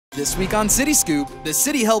This week on City Scoop, the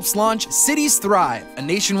city helps launch Cities Thrive, a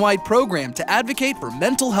nationwide program to advocate for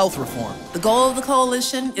mental health reform. The goal of the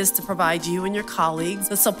coalition is to provide you and your colleagues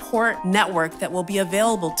the support network that will be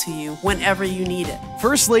available to you whenever you need it.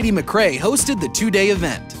 First Lady McRae hosted the two-day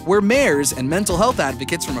event, where mayors and mental health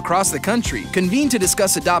advocates from across the country convene to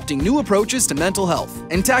discuss adopting new approaches to mental health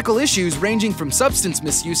and tackle issues ranging from substance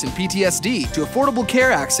misuse and PTSD to affordable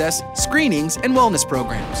care access, screenings, and wellness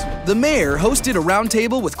programs. The mayor hosted a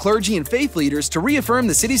roundtable with clergy and faith leaders to reaffirm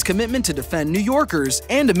the city's commitment to defend New Yorkers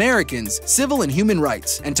and Americans' civil and human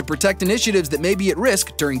rights, and to protect initiatives that may be at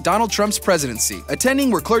risk during Donald Trump's presidency. Attending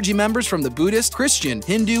were clergy members from the Buddhist, Christian,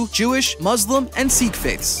 Hindu, Jewish, Muslim, and Sikh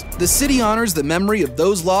faiths. The city honors the memory of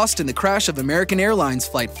those lost in the crash of American Airlines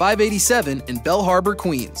Flight 587 in Bell Harbor,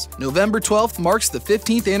 Queens. November 12th marks the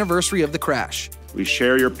 15th anniversary of the crash. We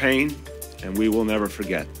share your pain, and we will never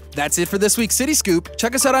forget. That's it for this week's City Scoop.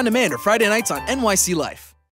 Check us out on demand or Friday nights on NYC Life.